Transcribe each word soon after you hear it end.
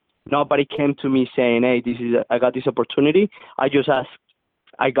Nobody came to me saying, "Hey, I got this opportunity." I just asked.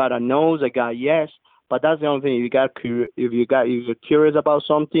 I got a nose. I got yes. But that's the only thing. If you're curious about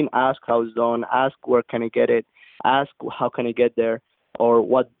something, ask how it's done. Ask where can I get it. Ask how can I get there, or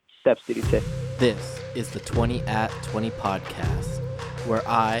what steps did it take. This is the 20 at 20 podcast, where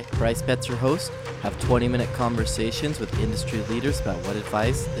I, Bryce Betts, your host, have 20-minute conversations with industry leaders about what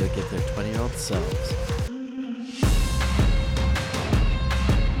advice they would give their 20-year-old selves.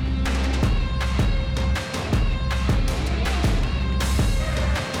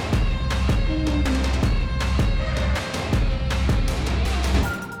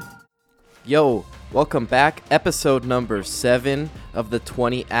 Yo, welcome back. Episode number 7 of the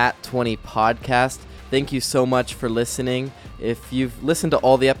 20 at 20 podcast. Thank you so much for listening. If you've listened to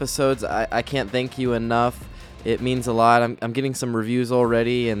all the episodes, I can't thank you enough. It means a lot. I'm getting some reviews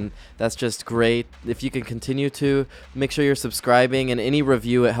already, and that's just great. If you can continue to, make sure you're subscribing, and any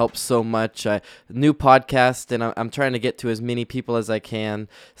review, it helps so much. New podcast, and I'm trying to get to as many people as I can,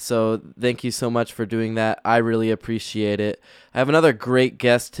 so thank you so much for doing that. I really appreciate it. I have another great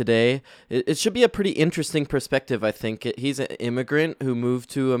guest today. It should be a pretty interesting perspective, I think. He's an immigrant who moved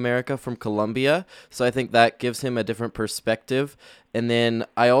to America from Colombia, so I think that gives him a different perspective. And then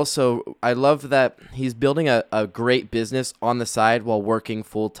I love that he's building a great business on the side while working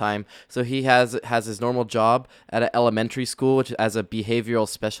full-time. So he has his normal job at an elementary school, which as a behavioral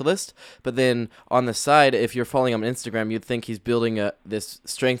specialist. But then on the side, if you're following him on Instagram, you'd think he's building this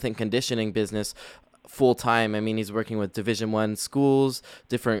strength and conditioning business full-time. I mean, he's working with Division I schools,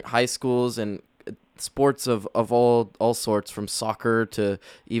 different high schools, and sports of all sorts, from soccer to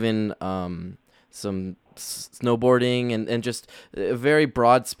even some snowboarding and just a very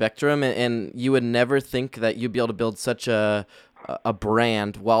broad spectrum. And you would never think that you'd be able to build such a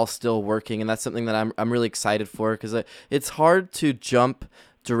brand while still working. And that's something that I'm really excited for, because it's hard to jump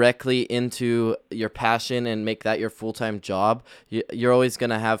directly into your passion and make that your full-time job. You're always going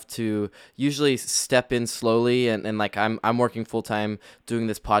to have to usually step in slowly, and like I'm working full-time doing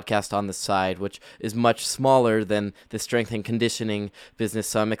this podcast on the side, which is much smaller than the strength and conditioning business.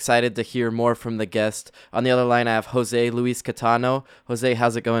 So I'm excited to hear more from the guest. On the other line, I have Jose Luis Catano. Jose,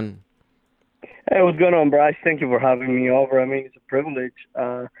 how's it going? Hey, what's going on, Bryce? Thank you for having me over. I mean, it's a privilege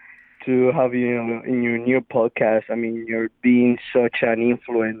to have you in your new podcast. I mean, you're being such an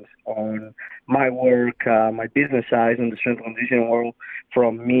influence on my work, my business side, and the strength and conditioning world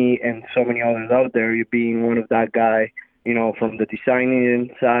from me and so many others out there. You being one of that guy, from the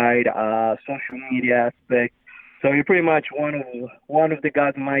designing side, social media aspect. So you're pretty much one of the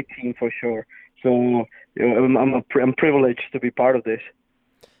guys on my team for sure. So I'm privileged to be part of this.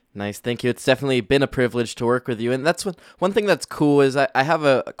 Nice, thank you. It's definitely been a privilege to work with you, and that's one thing that's cool is I have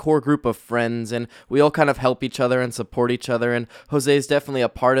a core group of friends, and we all kind of help each other and support each other, and Jose is definitely a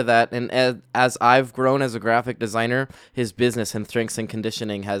part of that. And as I've grown as a graphic designer, his business and strengths and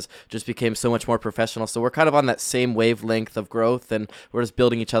conditioning has just become so much more professional, so we're kind of on that same wavelength of growth, and we're just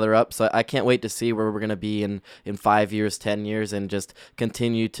building each other up. So I can't wait to see where we're going to be in 5 years, 10 years, and just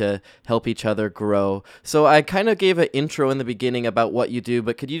continue to help each other grow. So I kind of gave an intro in the beginning about what you do,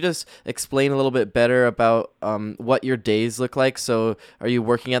 but could you just explain a little bit better about what your days look like? So are you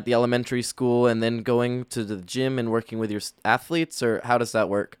working at the elementary school and then going to the gym and working with your athletes, or how does that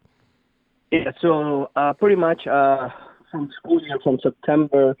work? Yeah, so pretty much from school year, from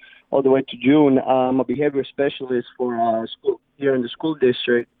September all the way to June, I'm a behavior specialist for school here in the school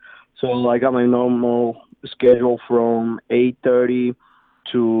district. So I got my normal schedule from 8:30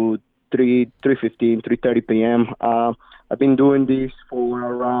 to 3:30 p.m. I've been doing this for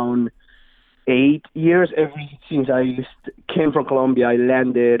around 8 years. Ever since I came from Colombia, I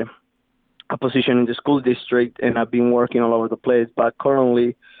landed a position in the school district, and I've been working all over the place. But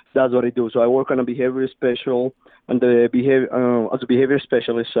currently, that's what I do. So I work on a behavior special, as a behavior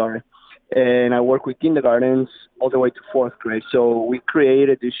specialist, and I work with kindergartens all the way to 4th grade. So we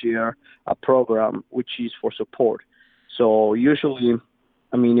created this year a program which is for support. So usually,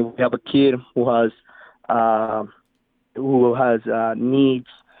 I mean, if we have a kid who has needs,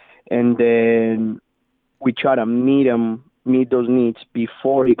 and then we try to meet those needs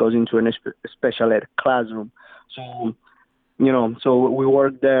before he goes into a special ed classroom. So, so we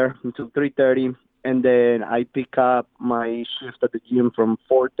work there until 3:30, and then I pick up my shift at the gym from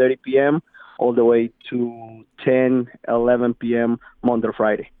 4:30 p.m. all the way to 11 p.m. Monday to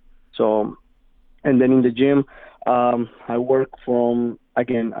Friday. So, and then in the gym, I work from,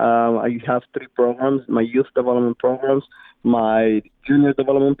 again, I have 3 programs: my youth development programs, my junior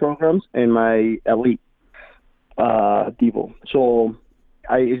development programs, and my elite Devo. So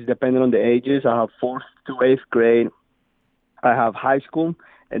it's dependent on the ages. I have 4th to 8th grade, I have high school,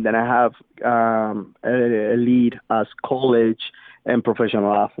 and then I have a lead as college and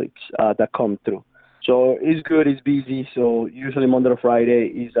professional athletes that come through. So it's good, it's busy. So usually Monday to Friday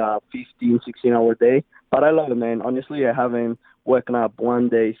is a 15, 16-hour day. But I love it, man. Honestly, I haven't woken up one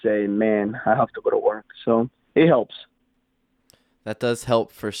day saying, man, I have to go to work. So it helps. That does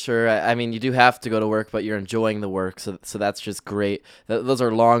help for sure. I mean, you do have to go to work, but you're enjoying the work, so that's just great. Those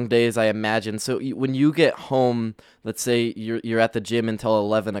are long days, I imagine. So when you get home, let's say you're at the gym until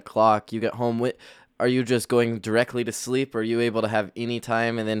 11 o'clock. You get home. Are you just going directly to sleep? Or are you able to have any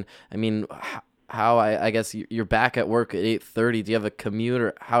time? And then, I mean, how I guess you're back at work at 8:30. Do you have a commute,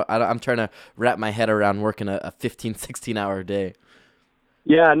 or how? I'm trying to wrap my head around working a 15, 16 hour day.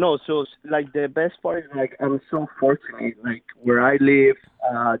 Yeah, no. So like the best part is like I'm so fortunate. Like where I live,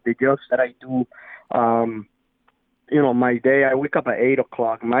 the jobs that I do, um, my day. I wake up at 8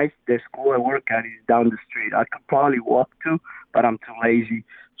 o'clock. The school I work at is down the street. I could probably walk to, but I'm too lazy,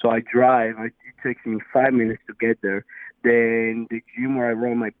 so I drive. It takes me 5 minutes to get there. Then the gym where I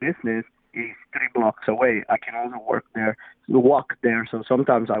run my business is 3 blocks away. I can also walk there. So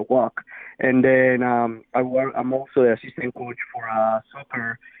sometimes I walk, and then I work. I'm also the assistant coach for a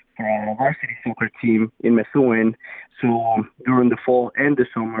varsity soccer team in Methuen. So during the fall and the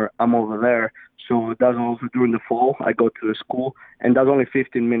summer, I'm over there. So that's also during the fall. I go to the school, and that's only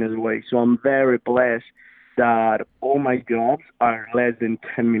 15 minutes away. So I'm very blessed that all my jobs are less than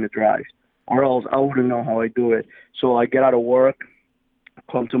 10-minute drives, or else I wouldn't know how I do it. So I get out of work,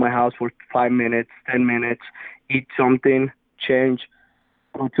 come to my house for 5 minutes, 10 minutes, eat something, change,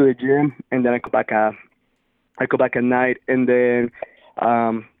 go to the gym, and then I go back at night, and then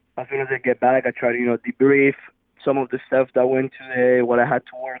as soon as I get back, I try to debrief some of the stuff that went today, what I had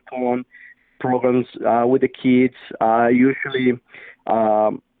to work on, programs with the kids. Usually,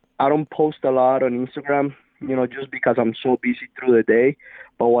 I don't post a lot on Instagram, just because I'm so busy through the day.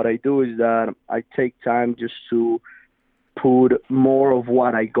 But what I do is that I take time just to put more of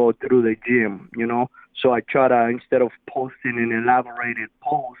what I go through the gym. So I try to, instead of posting an elaborated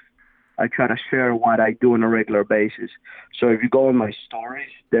post, I try to share what I do on a regular basis. So if you go on my stories,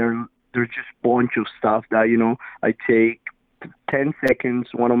 there's just a bunch of stuff that, I take 10 seconds,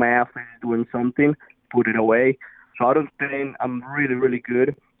 one of my athletes is doing something, put it away. So I don't think I'm really, really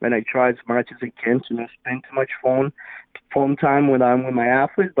good, and I try as much as I can to not spend too much phone time when I'm with my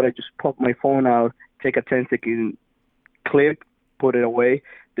athletes, but I just pop my phone out, take a 10-second clip, put it away.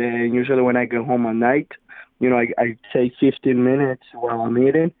 Then usually when I get home at night, I take 15 minutes while I'm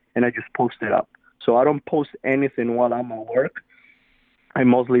eating, and I just post it up. So I don't post anything while I'm at work. I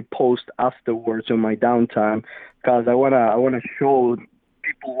mostly post afterwards on my downtime because I wanna show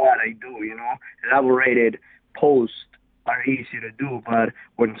people what I do. Elaborated posts are easy to do, but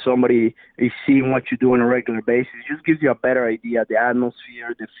when somebody is seeing what you do on a regular basis, it just gives you a better idea, the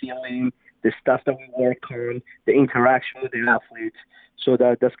atmosphere, the feeling, the stuff that we work on, the interaction with the athletes. So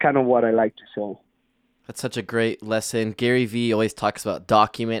that's kind of what I like to show. That's such a great lesson. Gary Vee always talks about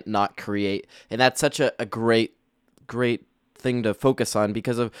document, not create. And that's such a great thing to focus on,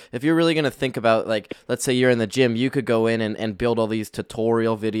 because of if you're really going to think about, like, let's say you're in the gym, you could go in and build all these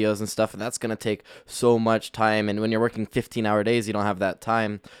tutorial videos and stuff, and that's going to take so much time. And when you're working 15-hour days, you don't have that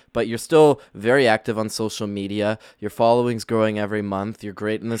time, but you're still very active on social media. Your following's growing every month. You're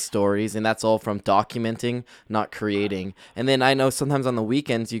great in the stories, and that's all from documenting, not creating. And then I know sometimes on the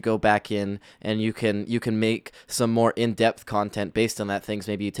weekends you go back in and you can make some more in-depth content based on that things.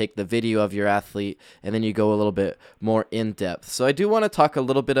 Maybe you take the video of your athlete and then you go a little bit more in-depth. So I do want to talk a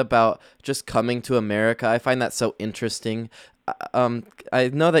little bit about just coming to America. I find that so interesting. I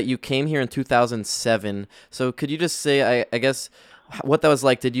know that you came here in 2007. So could you just say, I guess, what that was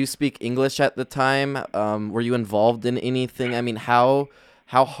like? Did you speak English at the time? Were you involved in anything? I mean, how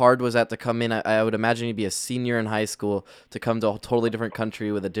hard was that to come in? I would imagine you'd be a senior in high school to come to a totally different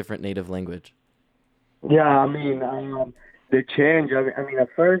country with a different native language. Yeah, I mean, the change. I mean, at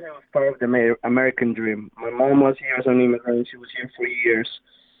first it was part of the American dream. My mom was here as an immigrant. She was here for years,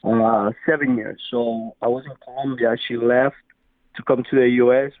 7 years. So I was in Colombia. She left to come to the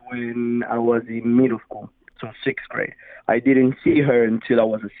U.S. when I was in middle school, so sixth grade. I didn't see her until I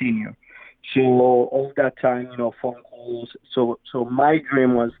was a senior. So all that time, phone calls. So my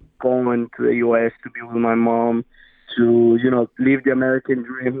dream was going to the U.S. to be with my mom, to live the American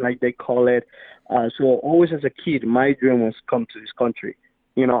dream, like they call it. So always as a kid, my dream was come to this country.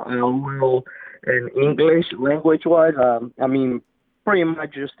 I will, in English language wise, I mean, pretty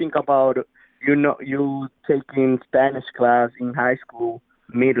much just think about you taking Spanish class in high school,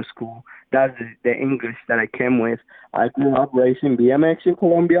 middle school. That's the English that I came with. I grew up racing BMX in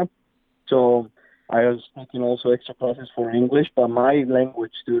Colombia, so I was taking also extra classes for English, but my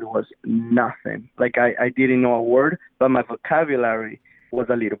language, dude, was nothing. Like I didn't know a word, but my vocabulary was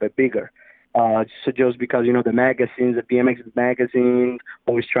a little bit bigger. So just because, the magazines, the BMX magazines,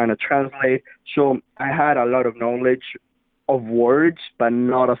 always trying to translate. So I had a lot of knowledge of words, but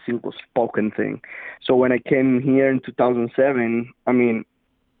not a single spoken thing. So when I came here in 2007, I mean,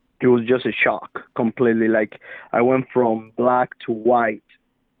 it was just a shock completely. Like I went from black to white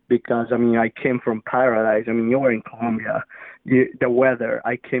because I mean I came from paradise. I mean you were in Colombia. The weather.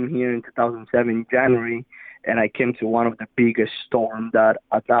 I came here in 2007 January, and I came to one of the biggest storms that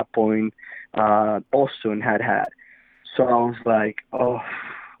at that point Boston had had. So I was like, oh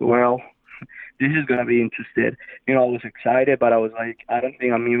well, this is gonna be interesting. I was excited, but I was like, I don't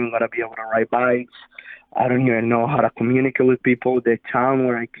think I'm even gonna be able to ride bikes. I don't even know how to communicate with people. The town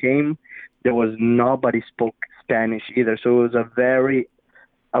where I came, there was nobody spoke Spanish either. So it was a very,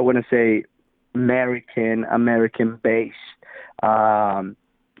 I wouldn't say American based um,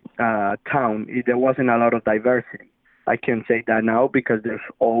 town. There wasn't a lot of diversity. I can say that now because there's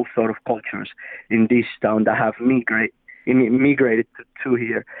all sort of cultures in this town that have immigrated to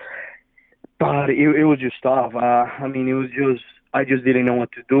here. But it was just tough. I mean, it was just I just didn't know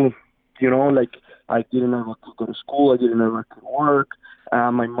what to do. Like I didn't know what to go to school. I didn't know what to work.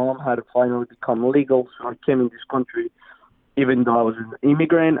 My mom had finally become legal, so I came in this country. Even though I was an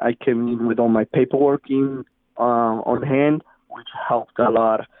immigrant, I came in with all my paperwork on hand, which helped a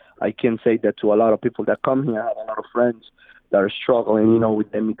lot. I can say that to a lot of people that come here. I have a lot of friends that are struggling,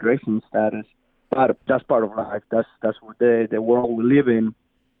 with the immigration status. But that's part of life. That's what the world we live in.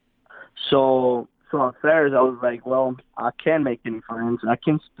 So at first I was like, well, I can't make any friends. I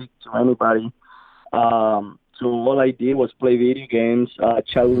can't speak to anybody. So all I did was play video games,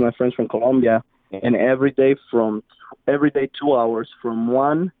 chat with my friends from Colombia, and every day 2 hours from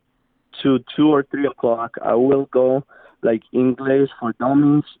 1 to 2 or 3 o'clock, I will go like English for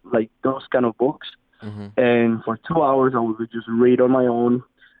dummies, like those kind of books. Hmm. And for 2 hours, I would just read on my own,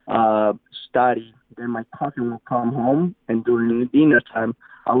 study. Then my cousin will come home, and during dinner time,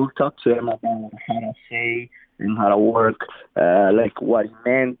 I will talk to him about how to say and how to work, like what he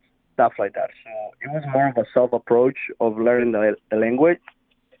meant, stuff like that. So it was more of a self approach of learning the language.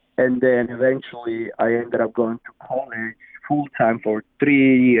 And then eventually, I ended up going to college full time for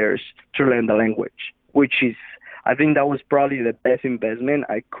 3 years to learn the language, which is, I think that was probably the best investment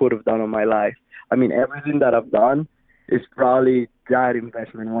I could have done in my life. I mean, everything that I've done is probably that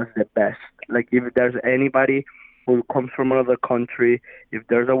investment was the best. Like, if there's anybody who comes from another country, if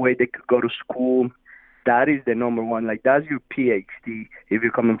there's a way they could go to school, that is the number one. Like, that's your PhD if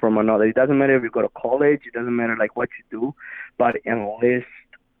you're coming from another. It doesn't matter if you go to college. It doesn't matter, like, what you do. But enlist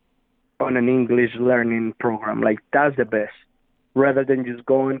on an English learning program. Like, that's the best. Rather than just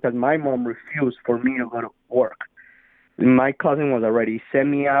going, because my mom refused for me to go to work. My cousin was already set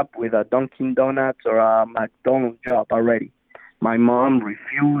me up with a Dunkin' Donuts or a McDonald's job already. My mom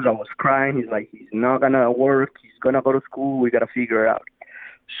refused. I was crying. He's like, he's not going to work. He's going to go to school. We got to figure it out.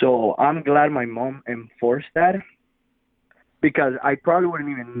 So I'm glad my mom enforced that because I probably wouldn't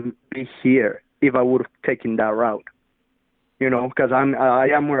even be here if I would have taken that route. Because I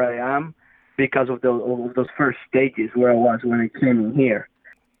am where I am because of those first stages where I was when I came in here.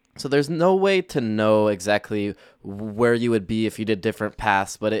 So there's no way to know exactly where you would be if you did different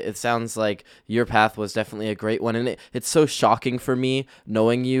paths, but it sounds like your path was definitely a great one. And it's so shocking for me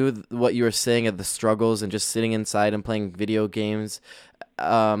knowing you, what you were saying of the struggles and just sitting inside and playing video games.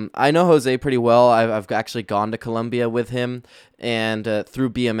 I know Jose pretty well. I've actually gone to Colombia with him, and through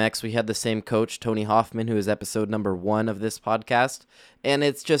BMX, we had the same coach, Tony Hoffman, who is episode number 1 of this podcast. And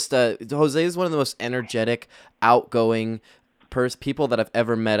it's just Jose is one of the most energetic, outgoing people that I've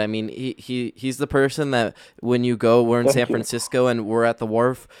ever met. I mean, he's the person that when you go, we're in San Francisco and we're at the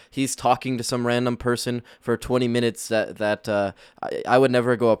wharf, he's talking to some random person for 20 minutes that I would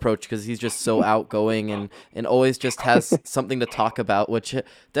never go approach because he's just so outgoing and always just has something to talk about, which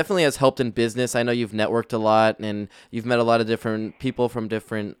definitely has helped in business. I know you've networked a lot and you've met a lot of different people from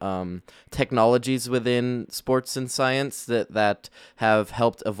different technologies within sports and science that have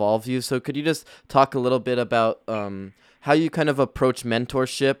helped evolve you. So could you just talk a little bit about how you kind of approach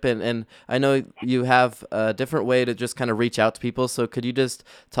mentorship, and I know you have a different way to just kind of reach out to people. So could you just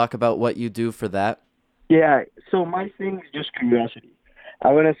talk about what you do for that? Yeah, so my thing is just curiosity.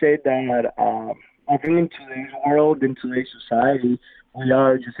 I want to say that I think in today's world, in today's society, we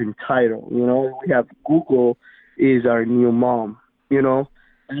are just entitled. We have Google is our new mom.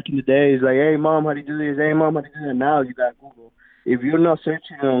 Back in the day, it's like, hey, mom, how do you do this? Hey, mom, how do you do that? Now you got Google. If you're not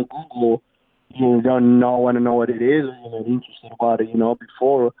searching on Google, you don't want to know what it is or you're not interested about it.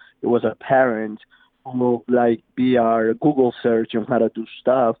 Before it was a parent of like be our Google search on how to do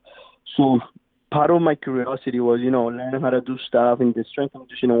stuff. So part of my curiosity was, learning how to do stuff in the strength and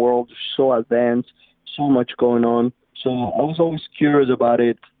conditioning world. Is so advanced, so much going on. So I was always curious about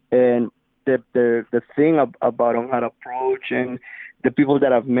it, and the thing about on how to approach and the people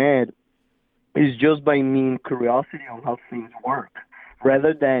that I've met is just by mean curiosity on how things work,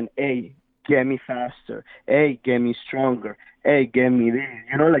 rather than hey, get me faster, hey, get me stronger, hey, get me this.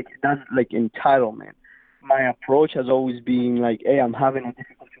 Like that's like entitlement. My approach has always been like, hey, I'm having a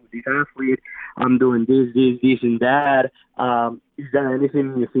difficulty with this athlete. I'm doing this, and that. Is there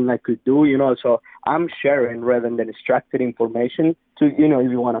anything you think I could do? So I'm sharing rather than extracting information to, if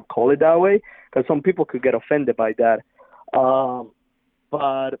you want to call it that way, because some people could get offended by that. Um,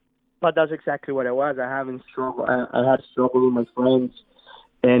 but but that's exactly what it was. I had struggle with my friends,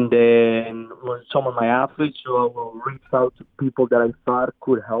 and then with some of my athletes, so I will reach out to people that I thought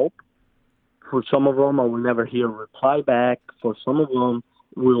could help. For some of them, I will never hear a reply back. For some of them,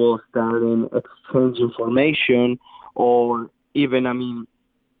 we will start and exchange information, or even, I mean,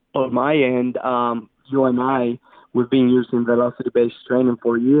 on my end, you and I, we've been using velocity-based training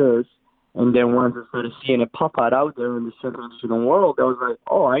for years. And then once I started seeing it pop out there in the central digital world, I was like,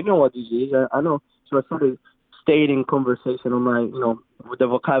 oh, I know what this is. I know. So I started stating conversation on my, with the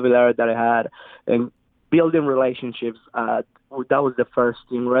vocabulary that I had and building relationships. That was the first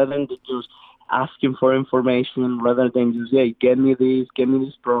thing, rather than just asking for information, rather than just, hey, get me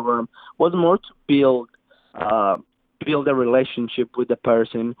this program, was more to uh, build a relationship with the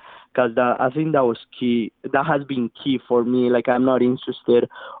person, because I think that was key. That has been key for me. Like, I'm not interested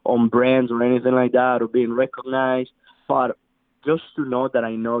on brands or anything like that or being recognized, but just to know that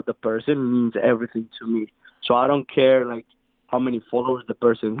I know the person means everything to me. So I don't care like how many followers the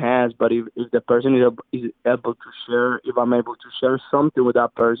person has, but if the person is able to share, if I'm able to share something with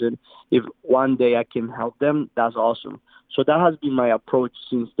that person, if one day I can help them, that's awesome. So that has been my approach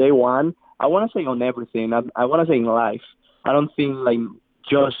since day one. I want to say on everything. I want to say in life. I don't think like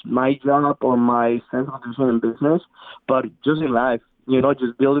just my job or my sense of direction in business, but just in life.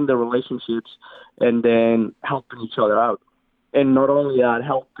 Just building the relationships and then helping each other out, and not only that,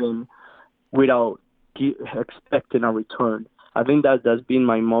 helping without expecting a return. I think that's been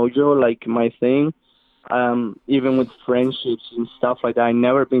my mojo, like my thing. Even with friendships and stuff like that, I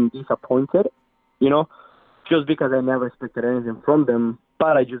never been disappointed. You know, just because I never expected anything from them,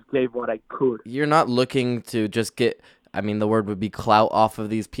 but I just gave what I could. You're not looking to just get, I mean, the word would be clout off of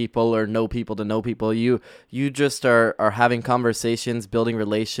these people or know people to know people. You just are having conversations, building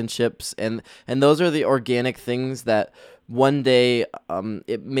relationships, and those are the organic things that one day,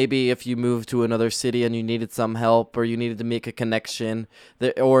 maybe if you moved to another city and you needed some help or you needed to make a connection,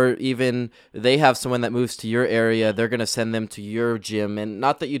 or even they have someone that moves to your area, they're going to send them to your gym. And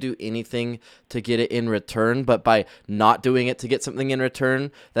not that you do anything to get it in return, but by not doing it to get something in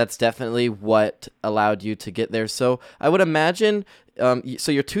return, that's definitely what allowed you to get there. So I would imagine,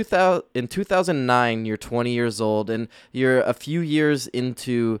 so you're 2000, in 2009, you're 20 years old, and you're a few years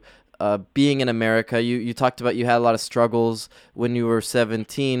into being in America. You talked about you had a lot of struggles when you were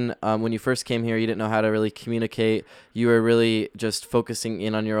 17. When you first came here, you didn't know how to really communicate. You were really just focusing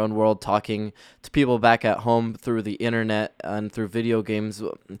in on your own world, talking to people back at home through the internet and through video games.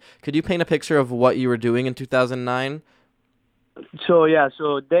 Could you paint a picture of what you were doing in 2009? So yeah,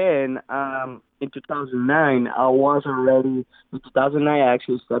 so then in 2009, I was already in 2009. I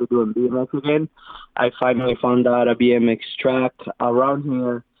actually started doing BMX again. I finally found out a BMX track around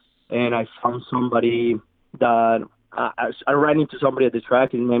here, and I found somebody that I ran into somebody at the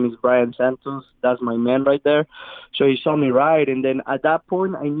track. His name is Brian Santos. That's my man right there. So he saw me ride, and then at that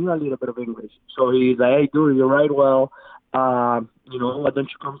point, I knew a little bit of English. So he's like, "Hey, dude, you ride well. Why don't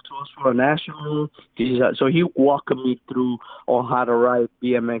you come to us for a national?" So he walked me through on how to ride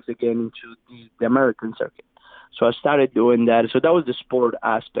BMX again into the American circuit. So I started doing that. So that was the sport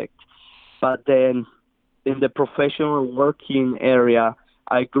aspect. But then in the professional working area,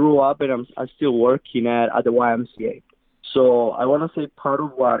 I grew up and I'm still working at the YMCA. So I want to say part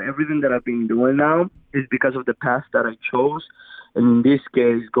of what everything that I've been doing now is because of the path that I chose. And in this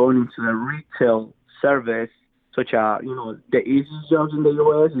case, going into the retail service, such as, the easiest jobs in the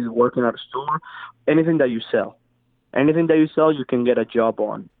U.S. is working at a store. Anything that you sell. Anything that you sell, you can get a job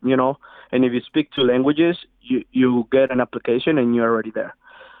on. And if you speak two languages, you get an application and you're already there.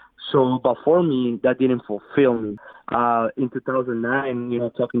 So, but for me, that didn't fulfill me. In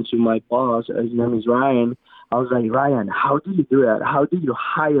 2009, talking to my boss, his name is Ryan, I was like, Ryan, how did you do that? How did you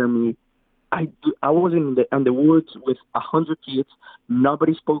hire me? I was in the woods with 100 kids.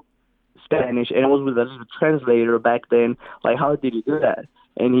 Nobody spoke Spanish, and I was with a little translator back then. Like, how did you do that?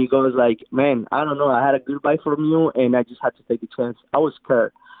 And he goes like, man, I don't know. I had a goodbye from you, and I just had to take the chance. I was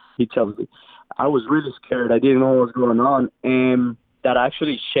scared. He tells me, I was really scared. I didn't know what was going on, and that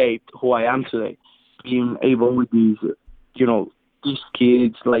actually shaped who I am today. Being able with these, you know, these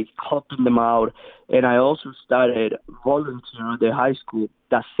kids, like helping them out, and I also started volunteering at the high school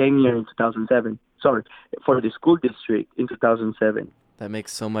that same year in 2007. Sorry, for the school district in 2007. That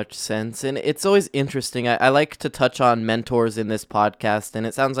makes so much sense. And it's always interesting. I like to touch on mentors in this podcast. And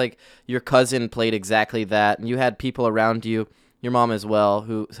it sounds like your cousin played exactly that. And you had people around you, your mom as well,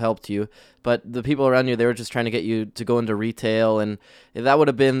 who helped you. But the people around you, they were just trying to get you to go into retail. And that would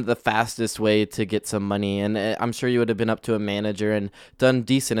have been the fastest way to get some money. And I'm sure you would have been up to a manager and done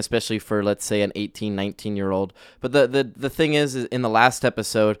decent, especially for, let's say, an 18, 19-year-old. But the thing is, in the last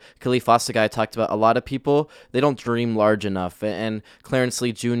episode, Khalif Ostagai talked about a lot of people, they don't dream large enough. And Clarence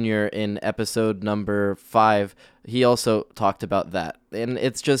Lee Jr. in episode number 5, he also talked about that. And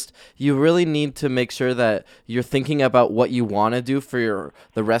it's just, you really need to make sure that you're thinking about what you want to do for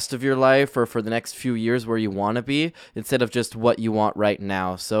the rest of your life or for the next few years where you want to be, instead of just what you want right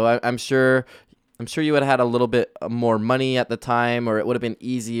now. So I'm sure you would have had a little bit more money at the time, or it would have been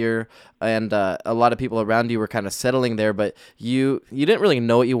easier, and a lot of people around you were kind of settling there, but you didn't really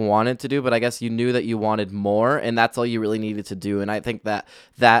know what you wanted to do, but I guess you knew that you wanted more, and that's all you really needed to do. And I think that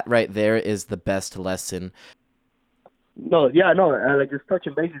right there is the best lesson. No, yeah, no, like just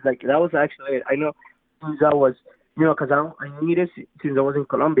touching bases, like that was actually I know since I was, because I needed since I was in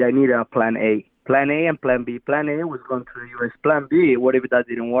Colombia, I needed a plan A and plan B. Plan A was going to the U.S. Plan B, what if that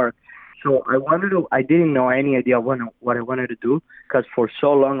didn't work? So I didn't know any idea what I wanted to do because for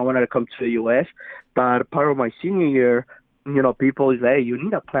so long I wanted to come to the U.S. But part of my senior year, people say, hey, you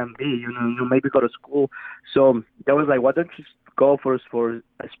need a plan B, you maybe go to school. So that was like, why don't you go for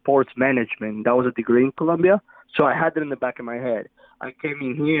sports management? That was a degree in Colombia. So I had it in the back of my head. I came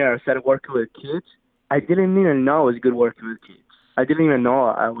in here, I started working with kids. I didn't even know I was good working with kids. I didn't even know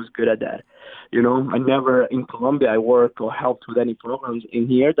I was good at that. I never in Colombia I worked or helped with any programs in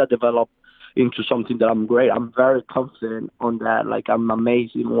here that developed into something that I'm great. I'm very confident on that. Like I'm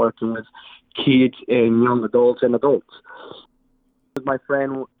amazing working with kids and young adults and adults. With my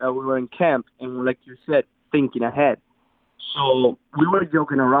friend, we were in camp, and like you said, thinking ahead. So we were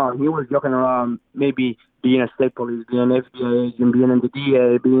joking around. He was joking around, maybe being a state police, being an FBI agent, being in the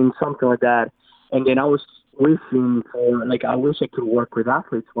DA, being something like that. And then I was wishing for, like, I wish I could work with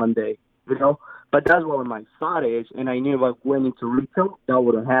athletes one day, you know? But that's what my thought is. And I knew if I went into retail, that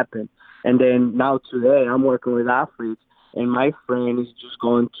wouldn't happen. And then now today, I'm working with athletes, and my friend is just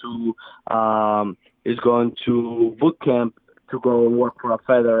going to boot camp to go and work for a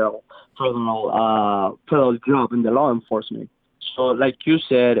federal job in the law enforcement. So, like you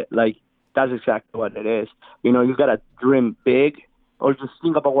said, like that's exactly what it is. You gotta dream big, or just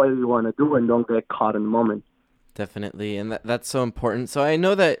think about what you want to do, and don't get caught in the moment. Definitely, and that's so important. So I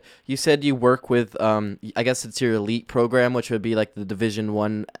know that you said you work with, I guess it's your elite program, which would be like the Division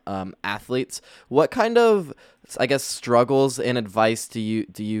 1 athletes. What kind of, I guess, struggles and advice do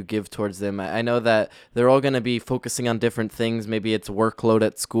you give towards them? I know that they're all going to be focusing on different things. Maybe it's workload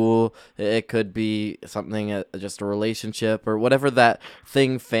at school. It could be something, just a relationship or whatever that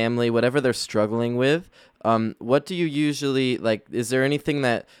thing, family, whatever they're struggling with. What do you usually like? Is there anything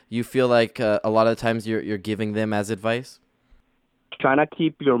that you feel like a lot of times you're giving them as advice? Trying to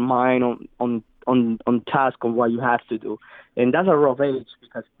keep your mind on task on what you have to do, and that's a rough age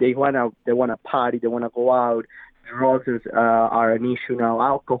because they wanna party, they wanna go out. Drugs are an issue now.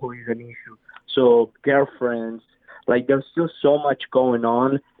 Alcohol is an issue. So girlfriends, like there's still so much going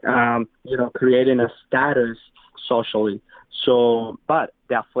on. Creating a status socially. So, but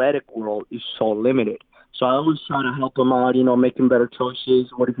the athletic world is so limited. So I always try to help them out, making better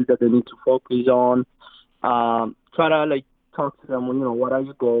choices. What is it that they need to focus on? Try to talk to them. What are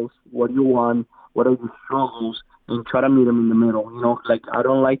your goals? What do you want? What are your struggles? And try to meet them in the middle. I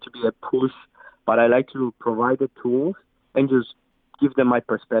don't like to be a push, but I like to provide the tools and just give them my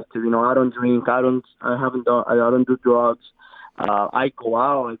perspective. I don't drink. I don't do drugs. I go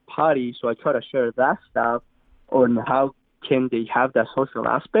out, I party. So I try to share that stuff on how can they have that social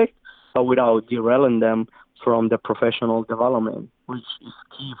aspect, but without derailing them from the professional development, which is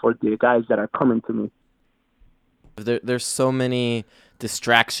key for the guys that are coming to me. There's so many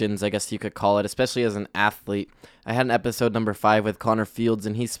distractions, I guess you could call it, especially as an athlete. I had an episode number 5 with Connor Fields,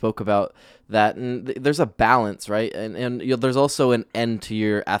 and he spoke about that. And there's a balance, right? And there's also an end to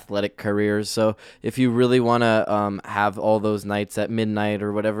your athletic careers. So if you really want to have all those nights at midnight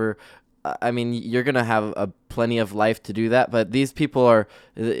or whatever, I mean, you're gonna have a plenty of life to do that, but these people are,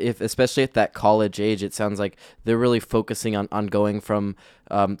 if especially at that college age, it sounds like they're really focusing on going from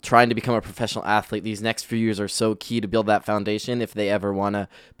trying to become a professional athlete. These next few years are so key to build that foundation if they ever want to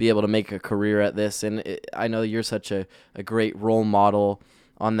be able to make a career at this. And I know you're such a great role model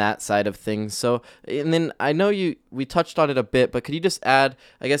on that side of things. So, and then I know we touched on it a bit, but could you just add,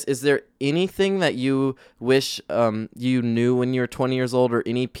 I guess, is there anything that you wish you knew when you were 20 years old, or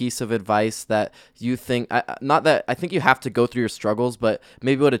any piece of advice that you think, not that I think you have to go through your struggles, but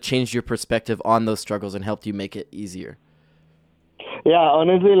maybe would have changed your perspective on those struggles and helped you make it easier? Yeah,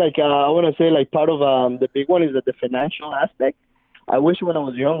 honestly, I want to say, part of the big one is that the financial aspect. I wish when I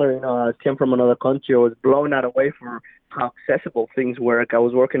was younger, I came from another country, I was blown out away for how accessible things were. Like, I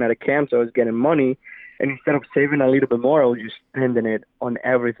was working at a camp, so I was getting money, and instead of saving a little bit more, I was just spending it on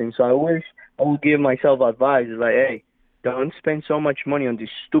everything. So I wish I would give myself advice, like, hey, don't spend so much money on this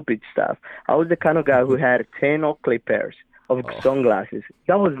stupid stuff. I was the kind of guy who had 10 Oakley pairs of Oh, sunglasses.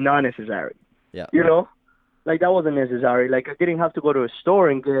 That was not necessary, yeah. you know? That wasn't necessary. Like, I didn't have to go to a store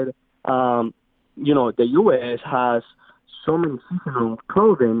and get, the U.S. has so many seasonal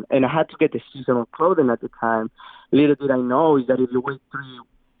clothing, and I had to get the seasonal clothing at the time. Little did I know is that if you wait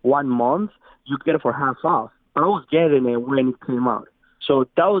 1 month, you get it for half off. I was getting it when it came out. So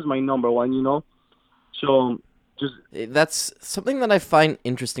that was my number one. So just That's something that I find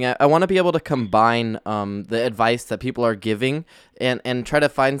interesting. I want to be able to combine the advice that people are giving and try to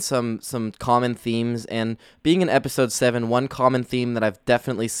find some common themes. And being in episode 7, one common theme that I've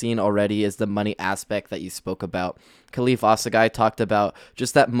definitely seen already is the money aspect that you spoke about. Khalif Asagai talked about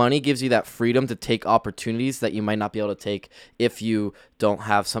just that money gives you that freedom to take opportunities that you might not be able to take if you don't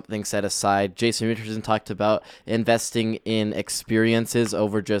have something set aside. Jason Richardson talked about investing in experiences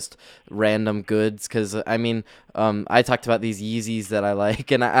over just random goods. Because I mean, I talked about these Yeezys that I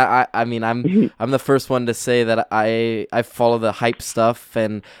like, and I mean, I'm the first one to say that I follow the hype stuff,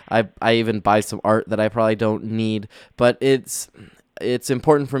 and I even buy some art that I probably don't need, but it's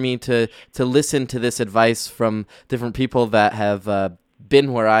important for me to listen to this advice from different people that have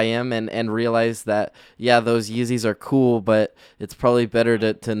been where I am and realize that, yeah, those Yeezys are cool, but it's probably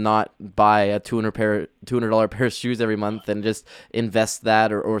better to not buy a $200 pair of shoes every month and just invest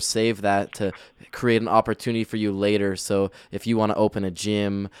that or save that to create an opportunity for you later. So if you want to open a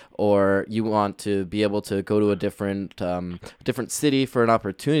gym, or you want to be able to go to a different city for an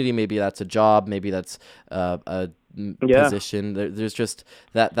opportunity, maybe that's a job, maybe that's a yeah. position. There's just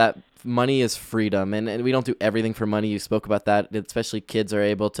that money is freedom, and we don't do everything for money. You spoke about that, especially kids are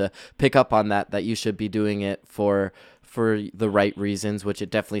able to pick up on that you should be doing it for the right reasons, which it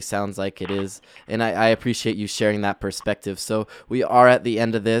definitely sounds like it is. And I appreciate you sharing that perspective. So we are at the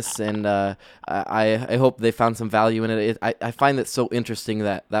end of this, and I hope they found some value in it. I find it so interesting,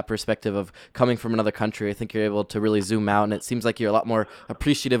 that perspective of coming from another country. I think you're able to really zoom out, and it seems like you're a lot more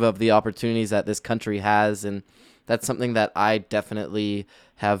appreciative of the opportunities that this country has, and that's something that I definitely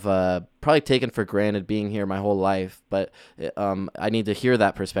have probably taken for granted being here my whole life. But I need to hear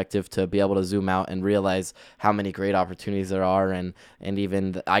that perspective to be able to zoom out and realize how many great opportunities there are. And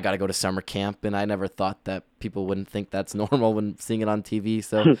even I got to go to summer camp, and I never thought that people wouldn't think that's normal when seeing it on TV.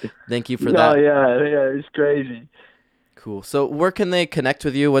 So thank you for No, that. yeah, it's crazy. Cool. So where can they connect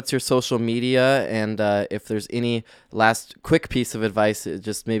with you? What's your social media? And if there's any last quick piece of advice,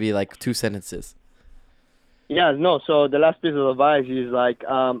 just maybe like 2 sentences. Yeah, no. So the last piece of advice is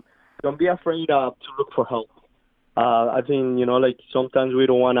don't be afraid to look for help. I think sometimes we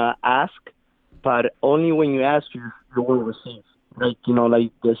don't want to ask, but only when you ask, you will receive. Like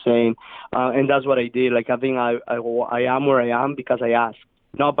they're saying, and that's what I did. Like, I think I am where I am because I asked.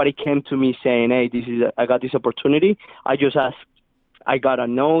 Nobody came to me saying, "Hey, I got this opportunity." I just asked. I got a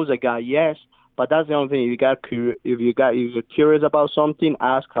nose, I got a yes. But that's the only thing. If you're curious about something,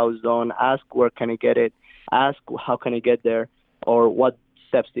 ask how it's done. Ask where can I get it. Ask how can I get there, or what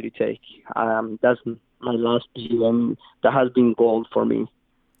steps did it take. That's my last piece, and that has been gold for me.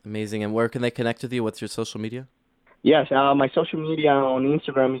 Amazing. And where can they connect with you? What's your social media? Yes, my social media on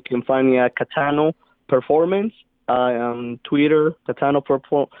Instagram, you can find me at Catano Performance. On Twitter, Catano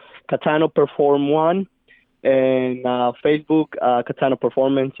Perform One, and Facebook, Catano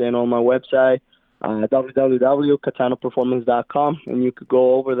Performance, and on my website, www.catanoperformance.com, and you could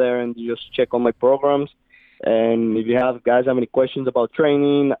go over there and just check on my programs. And if you guys have any questions about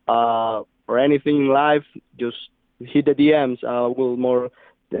training or anything in life, just hit the DMs. We'll more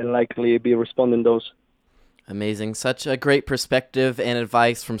than likely be responding those. Amazing. Such a great perspective and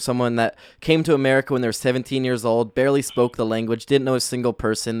advice from someone that came to America when they were 17 years old, barely spoke the language, didn't know a single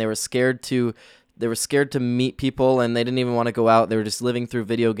person. They were scared to They were scared to meet people, and they didn't even want to go out. They were just living through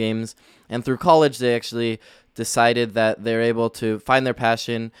video games. And through college, they actually decided that they're able to find their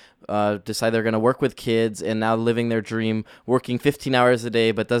passion, decide they're going to work with kids, and now living their dream, working 15 hours a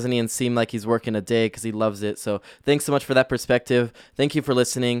day, but doesn't even seem like he's working a day because he loves it. So thanks so much for that perspective. Thank you for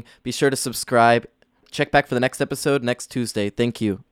listening. Be sure to subscribe. Check back for the next episode next Tuesday. Thank you.